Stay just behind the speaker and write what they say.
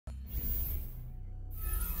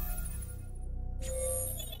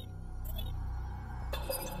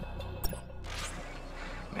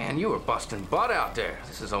Man, you were busting butt out there.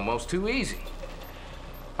 This is almost too easy.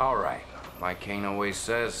 All right, like Kane always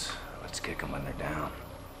says, let's kick them when they're down.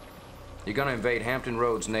 You're gonna invade Hampton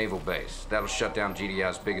Roads Naval Base. That'll shut down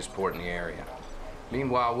GDI's biggest port in the area.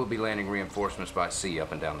 Meanwhile, we'll be landing reinforcements by sea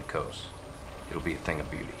up and down the coast. It'll be a thing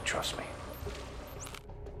of beauty, trust me.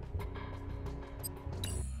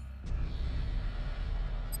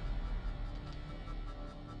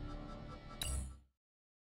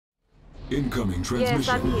 Incoming transmission. Yes,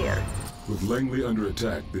 I'm here. With Langley under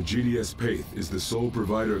attack, the GDS Paith is the sole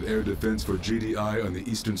provider of air defense for GDI on the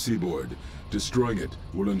eastern seaboard. Destroying it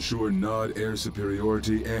will ensure NOD air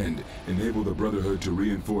superiority and enable the Brotherhood to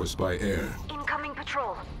reinforce by air. Incoming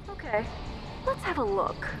patrol. Okay, let's have a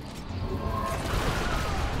look.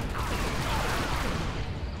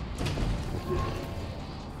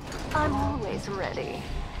 I'm always ready.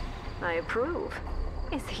 I approve.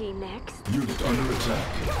 Is he next? Unit under attack.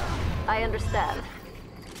 I understand.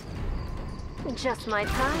 Just my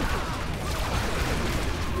time.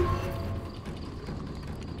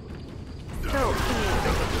 So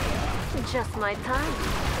easy. Just my time.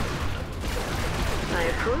 I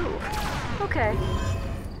approve. Okay.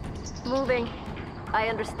 Moving. I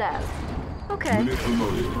understand. Okay. Unit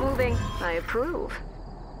promoted. Moving. I approve.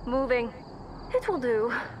 Moving. It will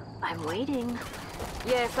do. I'm waiting.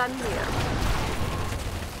 Yes, I'm here.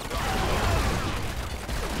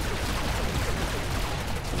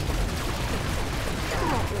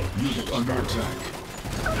 Unit under attack.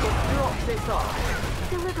 Just drop this off.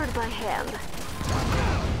 Delivered by hand.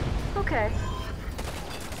 Okay.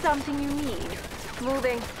 Something you need.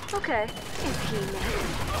 Moving. Okay. Is he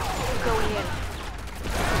next? Going in.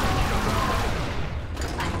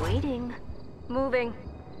 I'm waiting. Moving.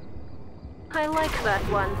 I like that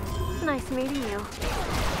one. Nice meeting you.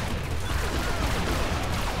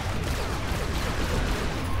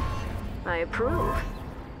 I approve.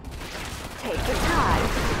 Take your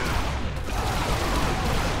time.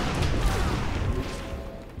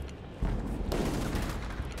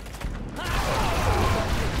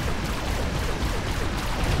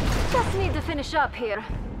 Just need to finish up here.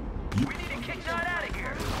 We need to kick that out of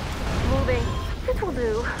here. Moving. It will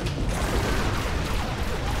do.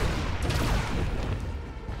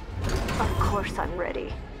 Of course I'm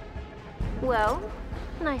ready. Well,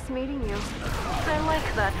 nice meeting you. I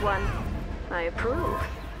like that one. I approve.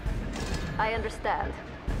 I understand.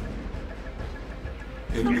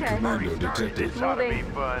 Enemy Okay. commando detected. This ought to be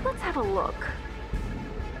Moving. fun. Let's have a look.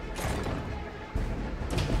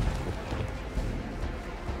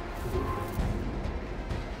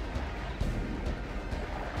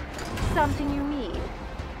 Something you need.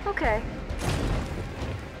 Okay.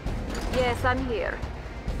 Yes, I'm here.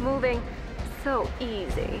 Moving. So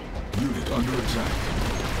easy. Unit under attack.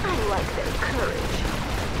 I like their courage.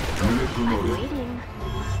 Unit I'm promoted. waiting.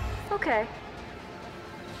 Okay.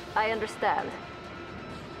 I understand.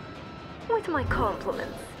 With my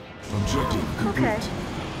compliments. Objective complete. Okay.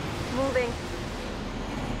 Moving.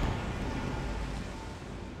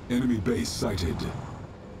 Enemy base sighted.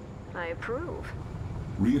 I approve.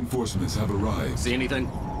 Reinforcements have arrived. See anything?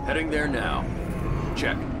 Heading there now.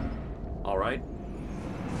 Check. All right.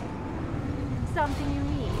 Something you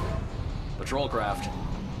need. Patrol craft.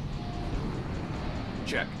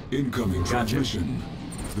 Check. Incoming Gotcha. transmission.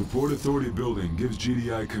 The Port Authority building gives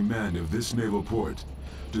GDI command of this naval port.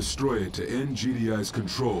 Destroy it to end GDI's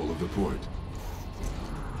control of the port.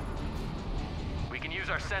 We can use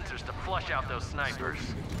our sensors to flush out those snipers.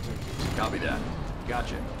 Copy that.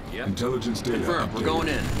 Gotcha. Yep. Intelligence data Confirmed. We're updated. going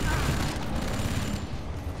in.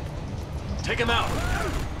 Take him out.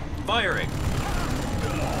 Firing.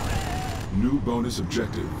 New bonus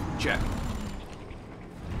objective. Check.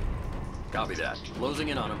 Copy that. Closing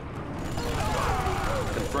in on him.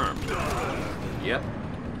 Confirmed. Yep.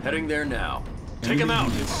 Heading there now. Take him out.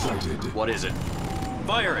 Enemy unit sighted. What is it?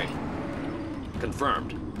 Firing.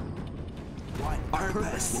 Confirmed. Our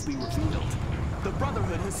purpose will be revealed. The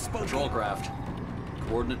Brotherhood has spoken. Patrol craft.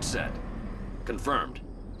 Coordinates set. Confirmed.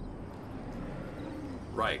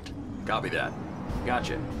 Right. Copy that.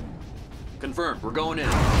 Gotcha. Confirmed. We're going in.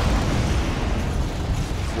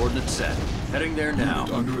 Coordinates set. Heading there now.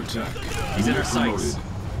 Unit under attack. He's in our Unit sights.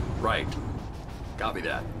 promoted. Right. Copy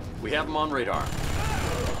that. We have him on radar.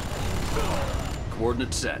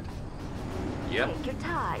 Coordinates set. Yep. Take your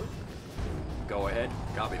time. Go ahead.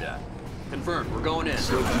 Copy that. Confirmed. We're going in.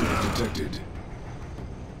 Self-unit detected.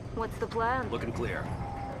 What's the plan? Looking clear.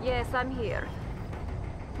 Yes, I'm here.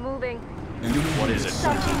 Moving. Enemy What unit is it?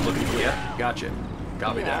 sighted. Looking clear. Yep. Gotcha.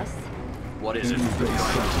 Copy that. Yes. What is it? Enemy base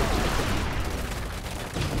sighted.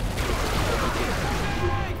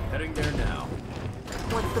 Heading there now.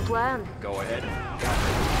 What's the plan? Go ahead.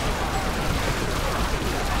 Gotcha.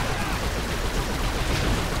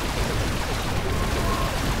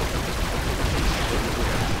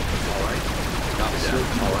 that.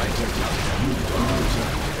 All right. Unit under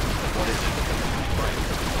attack. What is it? Right.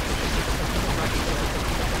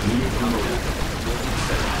 Unit promoted. Coordinates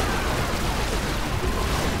set.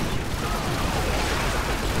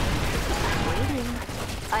 Waiting.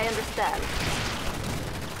 I understand.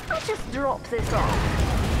 I'll just drop this off.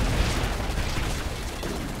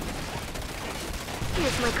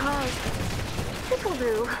 Here's my card. This'll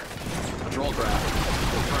do. Patrol craft.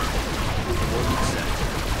 Confirmed. Coordinates set.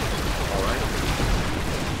 All right.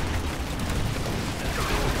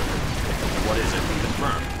 What is it?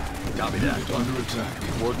 Confirmed. Copy that. Unit under attack.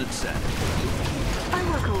 Coordinates set. I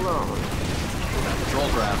work alone. Patrol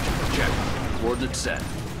craft. Check. Coordinates set.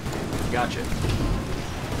 Gotcha.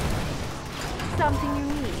 Something you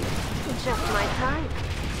need. Just my type.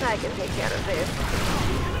 I can take care of this.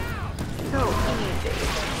 So easy.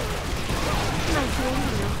 Nice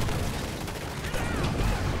meeting you.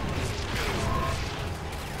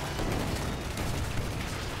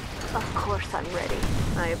 Of course I'm ready.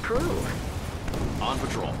 I approve. On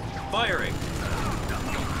patrol. Firing.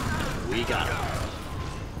 We got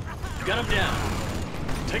him. Gun him down.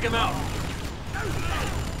 Take him out.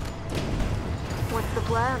 What's the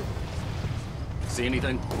plan? See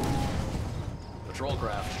anything? Patrol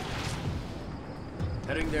craft.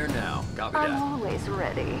 Heading there now. Copy I'm that. always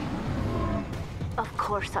ready. Of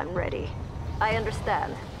course I'm ready. I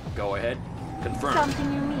understand. Go ahead. Confirmed.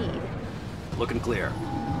 Something you need. Looking clear.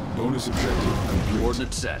 Bonus objective complete.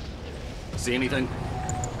 Coordinates set. See anything?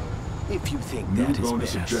 If you think New that is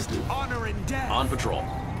bonus best. objective. Honor and death. On patrol.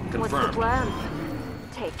 What's the Confirmed. plan?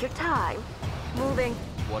 Take your time. Moving.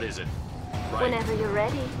 What is it? Right. Whenever you're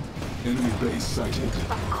ready. Enemy base sighted.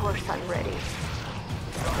 Of course I'm ready.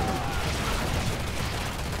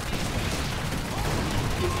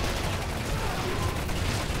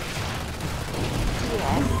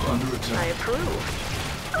 Yes, Unit under I attack.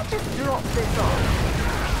 approve. I'll just drop this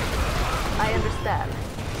off. I understand.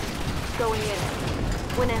 Going in.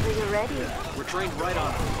 Whenever you're ready. We're trained right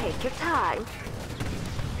on. Take your time.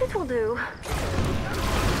 This will do.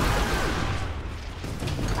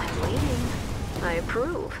 I'm waiting. I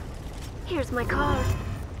approve. Here's my card.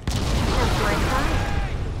 Just my time.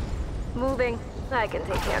 Moving. I can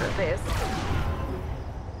take care of this.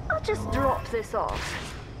 I'll just drop this off.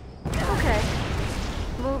 Okay.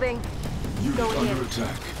 Moving. Unit Going under in.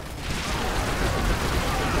 attack.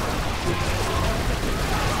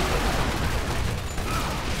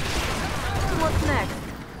 What's next?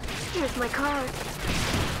 Here's my card.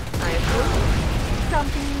 I approve.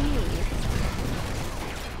 Something you need.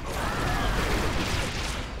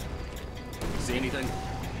 See anything?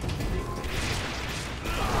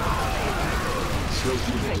 Stealth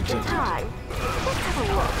unit Take your detected. time. Let's have a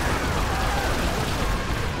look.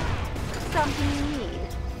 Something you need.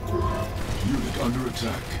 Unit under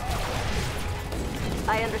attack.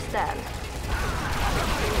 I understand.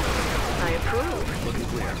 I approve. Looking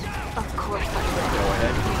clear. Of course I'm Go ready.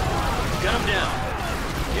 ahead. Gun him down.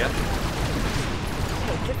 Yep.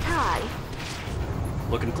 Take your time.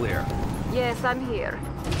 Looking clear. Yes, I'm here.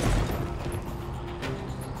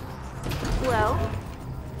 Well?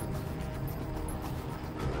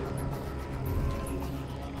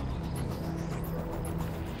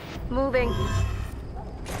 Moving.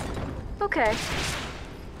 Okay.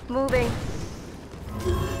 Moving.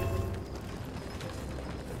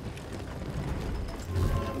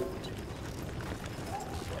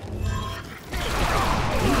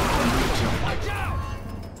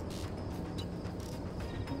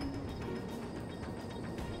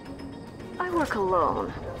 I work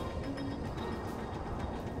alone.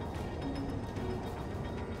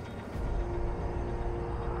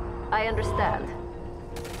 I understand.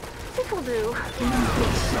 This will do.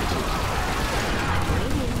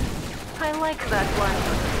 I like that one.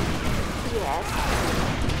 Yes.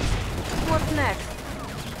 What's next?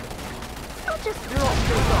 I'll just drop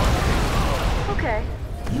this off. Okay.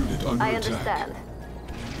 Unit under I attack. understand.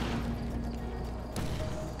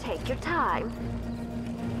 Take your time.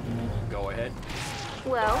 Go ahead.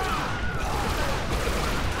 Well,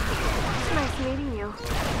 nice meeting you.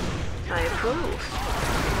 I approve.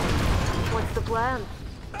 What's the plan?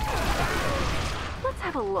 Let's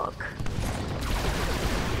have a look.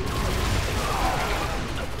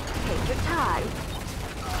 Take your time.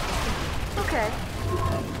 Okay.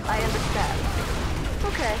 I understand.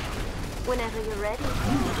 Okay. Whenever you're ready.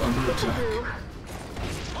 Unit under This'll attack. do.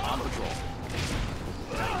 On patrol.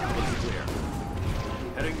 Looking clear.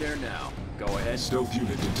 Heading there now. Go ahead. Stealth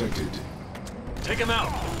unit detected. Take him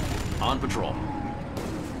out. On patrol.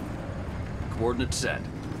 Coordinates set.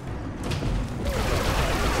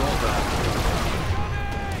 Patrol craft.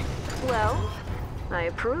 Well, I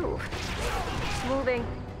approve. Moving.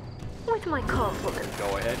 With my compliments.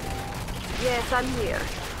 Go ahead. Yes, I'm here.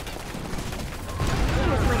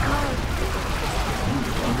 Here's my card.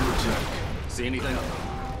 Unit under attack. See anything?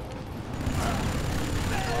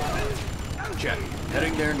 Check.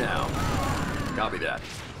 Heading there now. Copy that.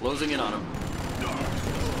 Closing in on him.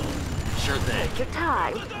 Sure thing. Take your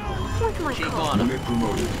time. With my Keep card. on him. Unit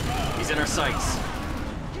promoted. He's in our sights.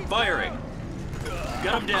 Firing.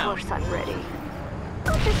 Got him Of down. course I'm ready.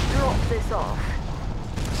 I'll just drop this off.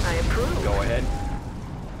 I approve. Go ahead.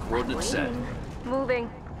 Coordinates set. Waiting. Moving.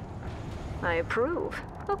 I approve.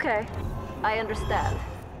 Okay. I understand.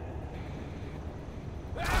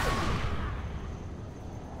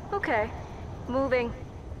 Okay. Moving.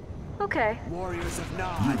 Okay. Warriors of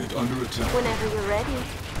Nod. Unit under attack. Whenever you're ready.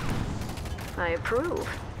 I approve.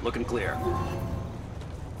 Looking clear.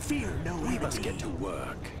 Fear no enemy. We must get to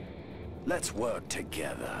work. Let's work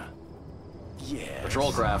together. Yes.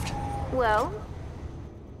 Patrol craft. Well,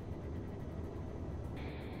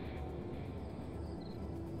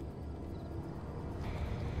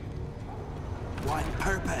 One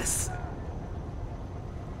purpose.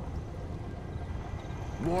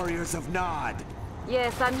 Warriors of Nod.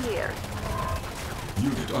 yes, I'm here.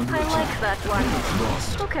 Unit under I attack. like that one. Unit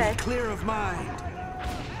lost. Okay. Clear of mind.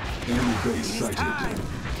 Enemy base It is sighted. time.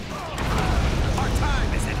 Our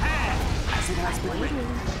time is at hand. As it has been Waiting.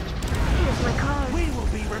 written, Here's my card. we will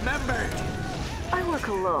be remembered. I work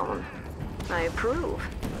alone. I approve.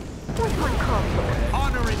 With my compliments.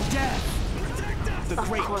 Honor and death. The Of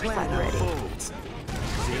great course plan I'm ready. unfolds.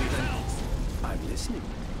 See anything? I'm listening.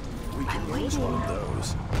 We can I'm use waiting. one of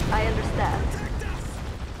those. I understand.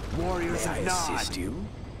 Warriors May I of Nod. assist you?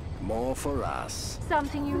 More for us.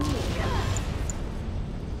 Something unique.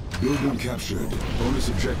 Building captured. Bonus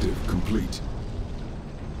objective complete.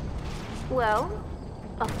 Well,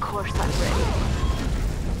 of course I'm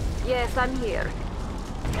ready. Yes, I'm here.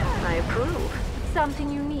 I approve. Something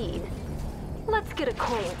you need. Let's get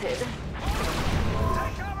acquainted.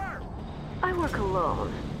 I work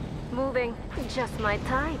alone. Moving, just my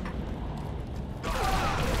type.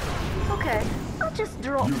 Okay, I'll just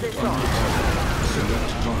drop Unit this under off. attack.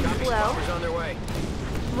 Select target. Well, Choppers on their way.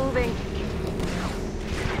 moving.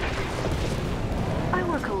 I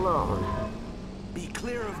work alone. Be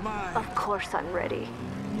clear of mind. Of course I'm ready.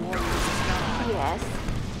 Warriors of Nod. Yes.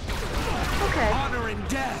 Okay, Honor and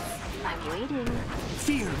death. I'm waiting.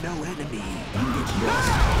 Fear no enemy. Unit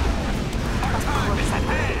lost. Of course I'm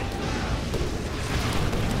ready.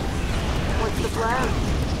 What's the plan?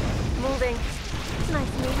 Moving.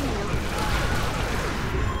 Nice meeting you.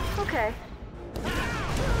 Okay.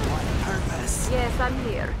 One purpose. Yes, I'm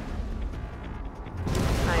here.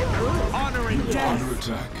 I approve. Honor and death. Under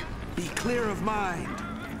attack. Be clear of mind.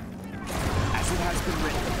 As it has been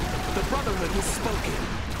written, the Brotherhood has spoken.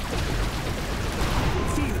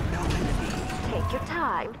 Fear no enemy. Take your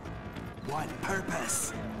time. One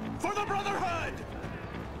purpose. For the Brotherhood!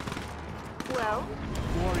 Well,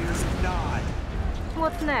 Warriors of Nod.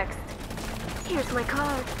 what's next? Here's my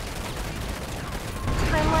card.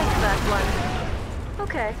 I like that one.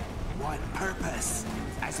 Okay. One purpose.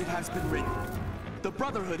 As it has been written, the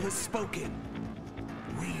Brotherhood has spoken.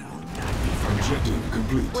 We will not be forgotten. Objective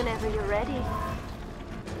complete. Whenever you're ready.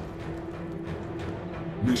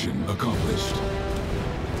 Mission accomplished.